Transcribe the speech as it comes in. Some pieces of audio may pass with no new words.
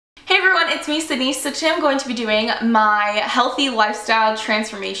it's me, Sydney. So today I'm going to be doing my healthy lifestyle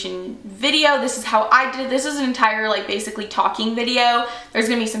transformation video. This is how I did it. This is an entire basically talking video. There's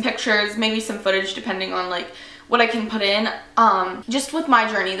gonna be some pictures, maybe some footage depending on what I can put in, just with my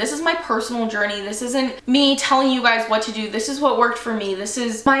journey. This is my personal journey. This isn't me telling you guys what to do. This is what worked for me. This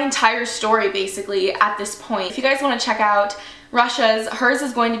is my entire story basically at this point. If you guys want to check out hers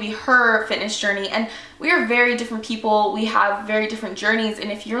is going to be her fitness journey, and we are very different people. We have very different journeys,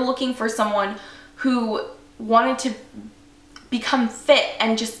 and if you're looking for someone who wanted to become fit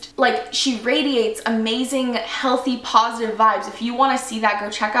and just she radiates amazing, healthy, positive vibes, if you want to see that, go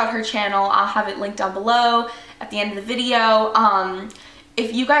check out her channel. I'll have it linked down below at the end of the video.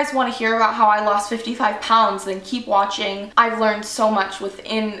 If you guys want to hear about how I lost 55 pounds, then keep watching. I've learned so much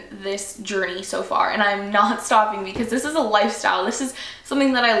within this journey so far, and I'm not stopping because this is a lifestyle. This is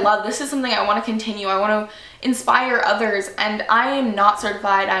something that I love. This is something I want to continue. I want to inspire others, and I am not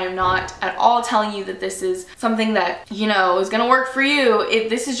certified. I am not at all telling you that this is something that, is going to work for you.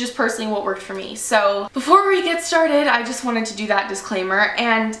 This is just personally what worked for me. So before we get started, I just wanted to do that disclaimer.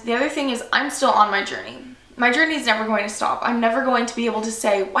 And the other thing is, I'm still on my journey. My journey is never going to stop. I'm never going to be able to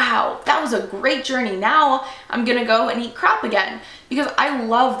say, wow, that was a great journey. Now I'm gonna go and eat crap again. Because I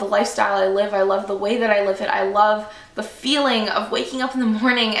love the lifestyle I live. I love the way that I live it. I love the feeling of waking up in the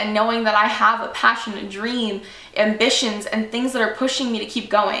morning and knowing that I have a passion, a dream, ambitions, and things that are pushing me to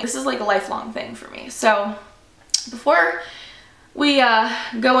keep going. This is like a lifelong thing for me. So before we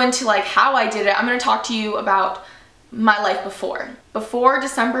go into how I did it, I'm gonna talk to you about my life before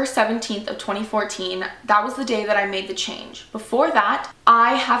December 17th of 2014. That was the day that I made the change. Before that,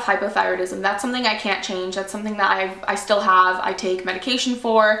 I have hypothyroidism. That's something I can't change. That's something that I still have. I take medication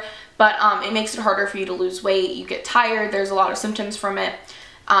for, but it makes it harder for you to lose weight. You get tired. There's a lot of symptoms from it,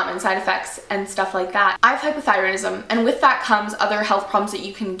 and side effects and stuff like that. I have hypothyroidism, and with that comes other health problems that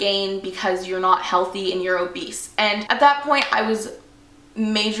you can gain because you're not healthy and you're obese. And at that point, I was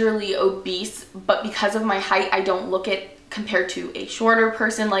majorly obese, but because of my height, I don't look it compared to a shorter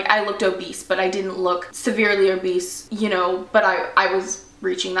person. I looked obese, but I didn't look severely obese, but I was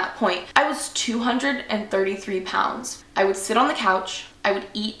reaching that point. I was 233 pounds. I would sit on the couch, I would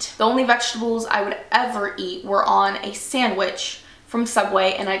eat. The only vegetables I would ever eat were on a sandwich from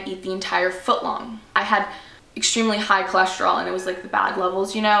Subway, and I'd eat the entire foot long. I had extremely high cholesterol, and it was the bad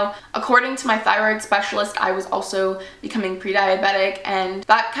levels, According to my thyroid specialist, I was also becoming pre-diabetic, and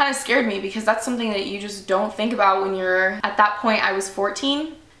that kind of scared me because that's something that you just don't think about when you're at that point. I was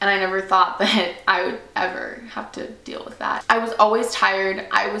 14, and I never thought that I would ever have to deal with that. I was always tired.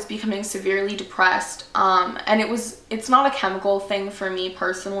 I was becoming severely depressed, and it's not a chemical thing for me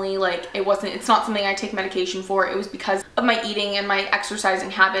personally. It's not something I take medication for. It was because of my eating and my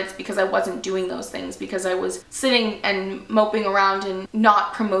exercising habits, because I wasn't doing those things, because I was sitting and moping around and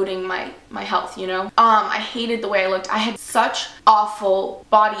not promoting my health, I hated the way I looked. I had such awful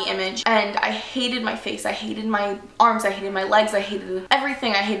body image, and I hated my face. I hated my arms. I hated my legs. I hated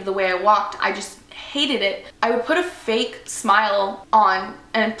everything. I hated the way I walked. I just hated it. I would put a fake smile on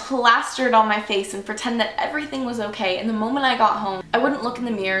and plaster it on my face and pretend that everything was okay. And the moment I got home, I wouldn't look in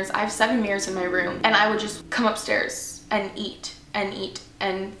the mirrors. I have 7 mirrors in my room, and I would just come upstairs and eat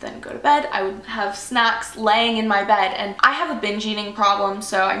and then go to bed. I would have snacks laying in my bed, and I have a binge eating problem,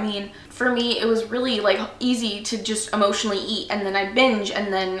 so I mean, for me it was really easy to just emotionally eat, and then I'd binge,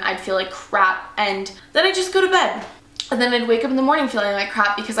 and then I'd feel like crap, and then I'd just go to bed. And then I'd wake up in the morning feeling like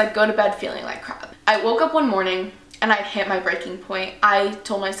crap because I'd go to bed feeling like crap. I woke up one morning and I'd hit my breaking point. I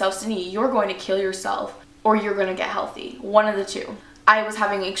told myself, Sydney, you're going to kill yourself or you're going to get healthy. One of the two. I was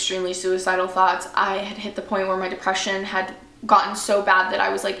having extremely suicidal thoughts. I had hit the point where my depression had gotten so bad that I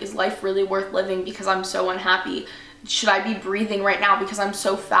was like, is life really worth living because I'm so unhappy? Should I be breathing right now because I'm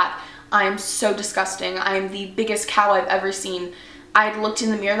so fat? I'm so disgusting. I'm the biggest cow I've ever seen. I looked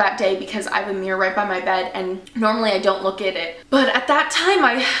in the mirror that day because I have a mirror right by my bed, and normally I don't look at it. But at that time,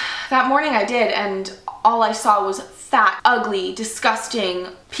 that morning I did, and all I saw was fat, ugly, disgusting,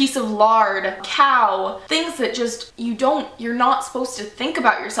 piece of lard, cow, things that just, you're not supposed to think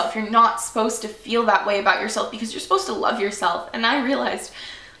about yourself. You're not supposed to feel that way about yourself because you're supposed to love yourself. And I realized,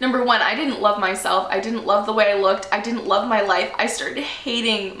 number one, I didn't love myself. I didn't love the way I looked. I didn't love my life. I started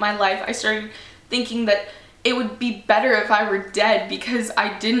hating my life. I started thinking that it would be better if I were dead because I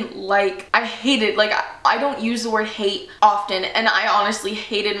hated, I don't use the word hate often, and I honestly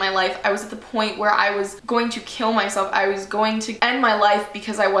hated my life. I was at the point where I was going to kill myself. I was going to end my life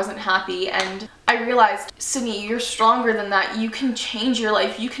because I wasn't happy, and I realized, Sydney, you're stronger than that. You can change your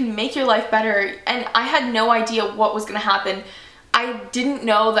life. You can make your life better. And I had no idea what was gonna happen. I didn't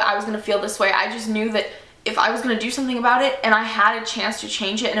know that I was gonna feel this way. I just knew that if I was going to do something about it and I had a chance to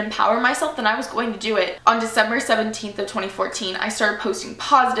change it and empower myself, then I was going to do it. On December 17th of 2014, I started posting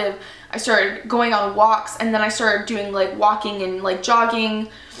positive. I started going on walks, and then I started doing like walking and like jogging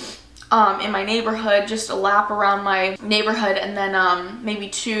in my neighborhood, just a lap around my neighborhood, and then maybe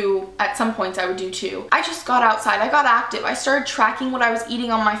 2, at some points I would do 2. I just got outside, I got active, I started tracking what I was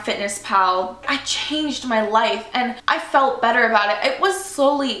eating on my MyFitnessPal. I changed my life and I felt better about it. It was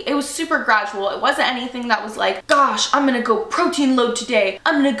super gradual. It wasn't anything that was like, gosh, I'm gonna go protein load today,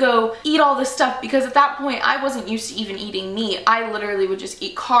 I'm gonna go eat all this stuff, because at that point I wasn't used to even eating meat. I literally would just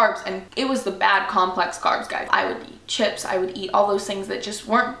eat carbs, and it was the bad complex carbs, guys. I would eat chips, I would eat all those things that just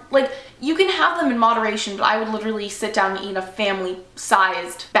weren't, like, you can have them in moderation, but I would literally sit down and eat a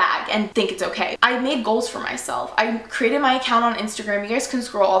family-sized bag and think it's okay. I made goals for myself. I created my account on Instagram. You guys can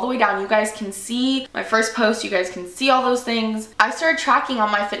scroll all the way down. You guys can see my first post. You guys can see all those things. I started tracking on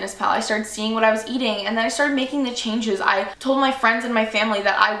MyFitnessPal. I started seeing what I was eating, and then I started making the changes. I told my friends and my family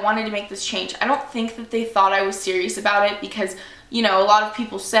that I wanted to make this change. I don't think that they thought I was serious about it, because you know, a lot of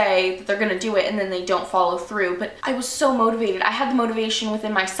people say that they're gonna do it and then they don't follow through, but I was so motivated. I had the motivation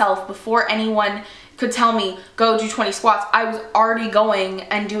within myself before anyone could tell me, go do 20 squats. I was already going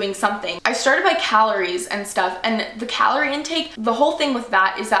and doing something. I started by calories and stuff, and the calorie intake, the whole thing with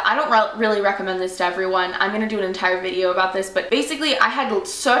that is that I don't really recommend this to everyone. I'm gonna do an entire video about this, but basically I had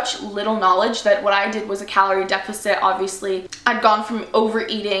such little knowledge that what I did was a calorie deficit. Obviously, I'd gone from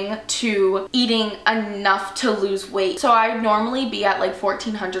overeating to eating enough to lose weight. So I'd normally be at like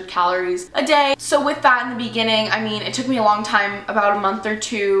 1,400 calories a day. So with that in the beginning, I mean, it took me a long time, about a month or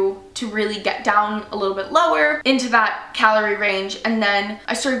 2, to really get down a little bit lower into that calorie range. And then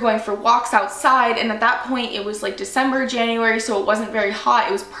I started going for walks outside, and at that point it was like December, January, so it wasn't very hot.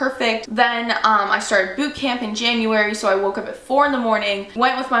 It was perfect. Then I started boot camp in January, so I woke up at 4 in the morning,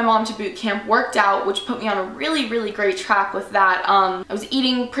 went with my mom to boot camp, worked out, which put me on a really great track with that. I was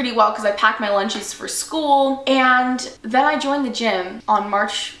eating pretty well because I packed my lunches for school, and then I joined the gym on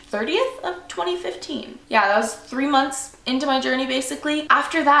March 30th of 2015. Yeah, that was 3 months into my journey basically.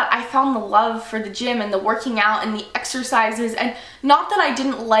 After that, I found the love for the gym and the working out and the exercises, and not that I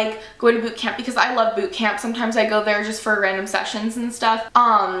didn't like going to boot camp, because I love boot camp. Sometimes I go there just for random sessions and stuff.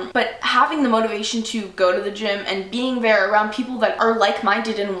 But having the motivation to go to the gym and being there around people that are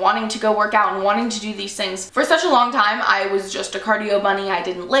like-minded and wanting to go work out and wanting to do these things. For such a long time, I was just a cardio bunny. I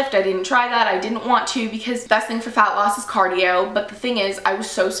didn't lift, I didn't try that, I didn't want to, because the best thing for fat loss is cardio. But the thing is, I was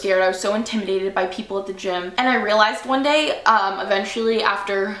so scared, I was so intimidated by people at the gym, and I realized one day, eventually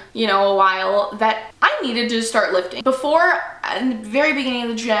after, you know, a while, that I needed to start lifting. Before, in the very beginning of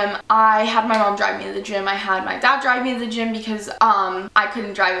the gym, I had my mom drive me to the gym. I had my dad drive me to the gym because I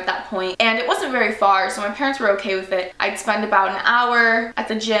couldn't drive at that point, and it wasn't very far, so my parents were okay with it. I'd spend about an hour at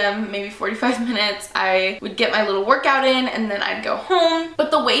the gym, maybe 45 minutes. I would get my little workout in, and then I'd go home.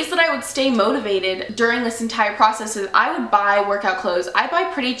 But the ways that I would stay motivated during this entire process is I would buy workout clothes. I buy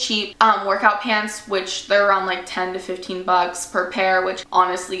pretty cheap workout pants, which they're around like 10 to 15 bucks per pair, which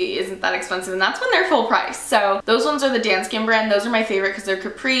honestly isn't that expensive, and that's when they're full price. So those ones are the Danskin brand. Those are my favorite because they're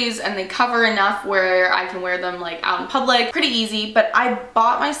capris and they cover enough where I can wear them like out in public. Pretty easy. But I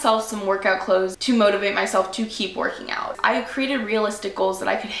bought myself some workout clothes to motivate myself to keep working out. I created realistic goals that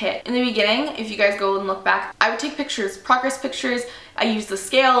I could hit. In the beginning, if you guys go and look back, I would take pictures, progress pictures. I used the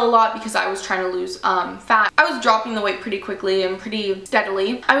scale a lot because I was trying to lose fat. I was dropping the weight pretty quickly and pretty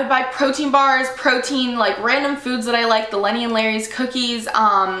steadily. I would buy protein bars, like random foods that I like, the Lenny and Larry's cookies.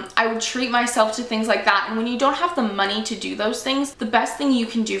 I would treat myself to things like that. And when you don't have the money to do those things, the best thing you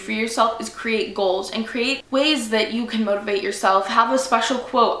can do for yourself is create goals and create ways that you can motivate yourself. Have a special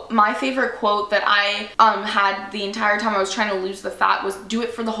quote. My favorite quote that I had the entire time I was trying to lose the fat was, "Do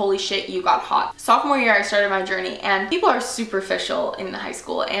it for the holy shit, you got hot." Sophomore year, I started my journey, and people are superficial in high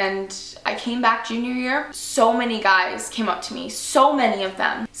school, and I came back junior year. So many guys came up to me, so many of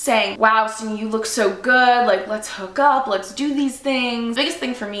them, saying, "Wow, Cindy, you look so good, like let's hook up, let's do these things." The biggest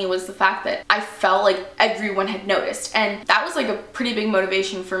thing for me was the fact that I felt like everyone had noticed, and that was like a pretty big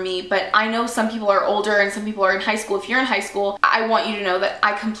motivation for me. But I know some people are older and some people are in high school. If you're in high school, I want you to know that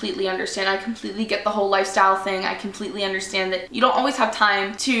I completely understand. I completely get the whole lifestyle thing. I completely understand that you don't always have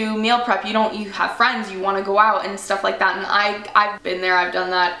time to meal prep. You have friends, you want to go out and stuff like that, and I've been there, I've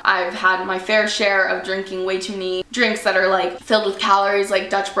done that. I've had my fair share of drinking way too many drinks that are like filled with calories, like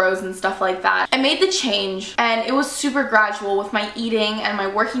Dutch Bros and stuff like that. I made the change, and it was super gradual with my eating and my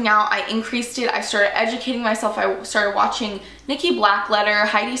working out. I increased it. I started educating myself. I started watching Nikki Blackletter,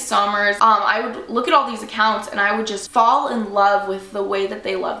 Heidi Sommers. I would look at all these accounts and I would just fall in love with the way that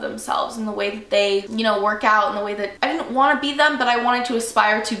they love themselves and the way that they, you know, work out, and the way that I didn't want to be them, but I wanted to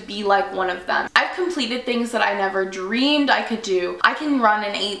aspire to be like one of them. I've completed things that I never dreamed I could do. I can run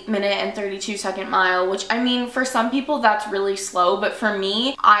an 8-minute and 32-second mile, which, I mean, for some people that's really slow, but for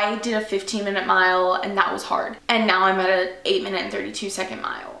me, I did a 15-minute mile and that was hard. And now I'm at an 8-minute and 32-second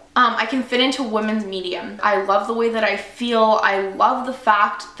mile. I can fit into women's medium. I love the way that I feel. I love the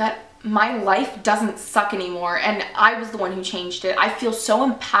fact that my life doesn't suck anymore, and I was the one who changed it. I feel so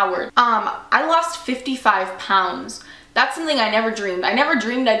empowered. I lost 55 pounds. That's something I never dreamed. I never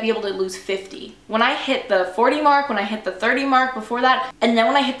dreamed I'd be able to lose 50. When I hit the 40 mark, when I hit the 30 mark before that, and then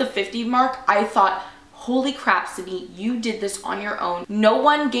when I hit the 50 mark, I thought, holy crap, Sydney, you did this on your own. No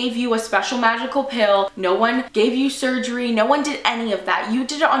one gave you a special magical pill. No one gave you surgery. No one did any of that. You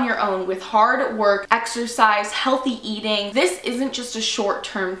did it on your own with hard work, exercise, healthy eating. This isn't just a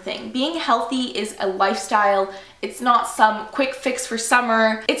short-term thing. Being healthy is a lifestyle. It's not some quick fix for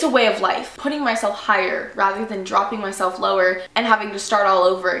summer. It's a way of life. Putting myself higher rather than dropping myself lower and having to start all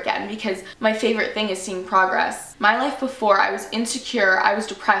over again, because my favorite thing is seeing progress. My life before, I was insecure, I was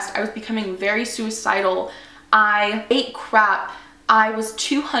depressed, I was becoming very suicidal. I ate crap. I was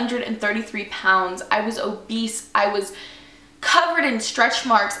 233 pounds. I was obese. I was covered in stretch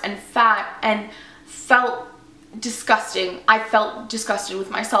marks and fat and felt disgusting. I felt disgusted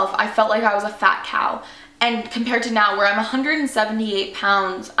with myself. I felt like I was a fat cow. And compared to now, where I'm 178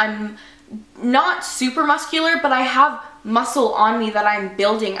 pounds, I'm not super muscular, but I have muscle on me that I'm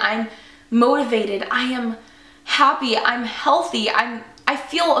building. I'm motivated. I am happy. I'm healthy. I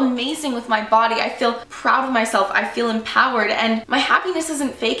feel amazing with my body. I feel proud of myself. I feel empowered, and my happiness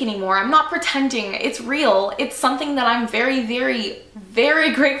isn't fake anymore. I'm not pretending. It's real. It's something that I'm very, very,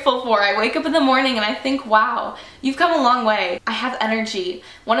 very grateful for. I wake up in the morning and I think, wow, you've come a long way. I have energy.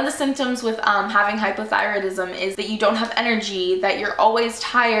 One of the symptoms with having hypothyroidism is that you don't have energy, that you're always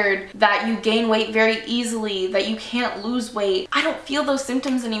tired, that you gain weight very easily, that you can't lose weight. I don't feel those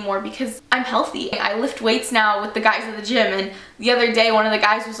symptoms anymore because I'm healthy. I lift weights now with the guys at the gym, and the other day one of the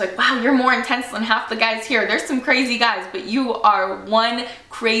guys was like, wow, you're more intense than half the guys here. There's some crazy guys, but you are one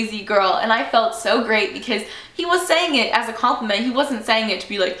crazy girl. And I felt so great because he was saying it as a compliment. He wasn't saying it to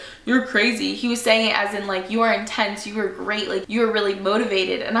be like, you're crazy. He was saying it as in like, you are intense, you are great, like you are really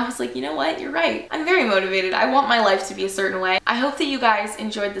motivated. And I was like, you know what, you're right. I'm very motivated. I want my life to be a certain way. I hope that you guys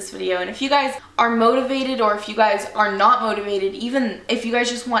enjoyed this video, and if you guys are motivated, or if you guys are not motivated, even if you guys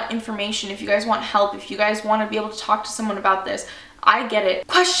just want information, if you guys want help, if you guys want to be able to talk to someone about this, I get it.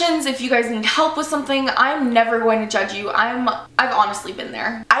 Questions, if you guys need help with something, I'm never going to judge you. I've honestly been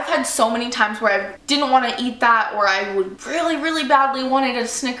there. I've had so many times where I didn't want to eat that, or I would really, really badly wanted a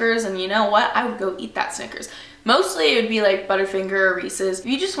Snickers, and you know what? I would go eat that Snickers. Mostly it would be like Butterfinger or Reese's. If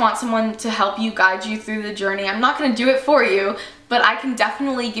you just want someone to help you, guide you through the journey, I'm not going to do it for you, but I can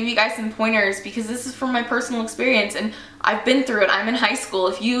definitely give you guys some pointers because this is from my personal experience and I've been through it. I'm in high school.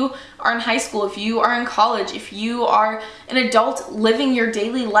 If you are in high school, if you are in college, if you are an adult living your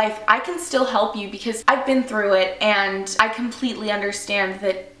daily life, I can still help you because I've been through it, and I completely understand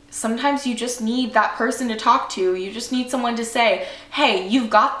that sometimes you just need that person to talk to. You just need someone to say, hey, you've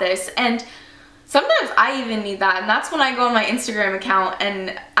got this. And sometimes I even need that, and that's when I go on my Instagram account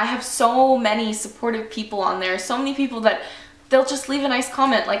and I have so many supportive people on there, so many people that they'll just leave a nice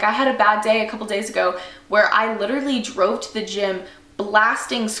comment. Like I had a bad day a couple days ago where I literally drove to the gym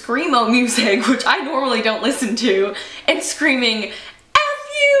blasting screamo music, which I normally don't listen to, and screaming, F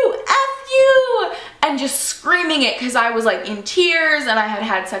you, F you, and just screaming it because I was like in tears and I had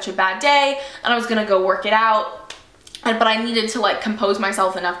had such a bad day and I was gonna go work it out. But I needed to like compose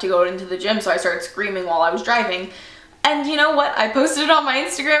myself enough to go into the gym, so I started screaming while I was driving. And you know what? I posted it on my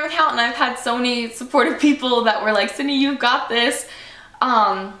Instagram account and I've had so many supportive people that were like, Sydney, you've got this.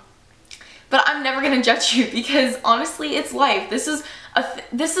 But I'm never gonna judge you because honestly, it's life. This is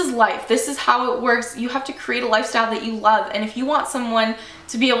life. This is how it works. You have to create a lifestyle that you love. And if you want someone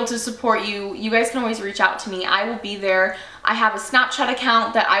to be able to support you, you guys can always reach out to me. I will be there. I have a Snapchat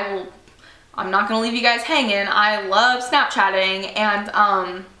account that I'm not gonna leave you guys hanging. I love Snapchatting, and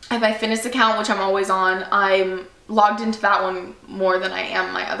I have my fitness account, which I'm always on. I'm logged into that one more than I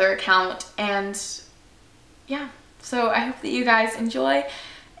am my other account, and yeah, so I hope that you guys enjoy,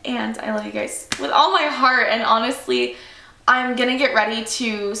 and I love you guys with all my heart. And honestly, I'm gonna get ready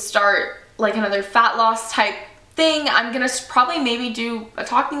to start like another fat loss type thing. I'm gonna probably maybe do a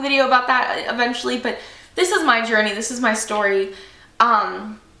talking video about that eventually, but this is my journey, this is my story.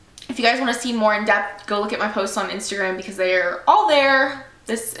 If you guys want to see more in depth, go look at my posts on Instagram because they are all there.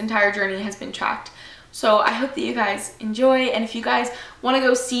 This entire journey has been tracked. So I hope that you guys enjoy, and if you guys want to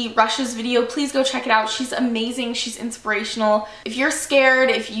go see Rush's video, please go check it out. She's amazing. She's inspirational. If you're scared,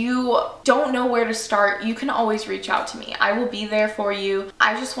 if you don't know where to start, you can always reach out to me. I will be there for you.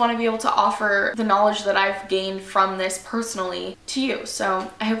 I just want to be able to offer the knowledge that I've gained from this personally to you.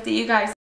 So I hope that you guys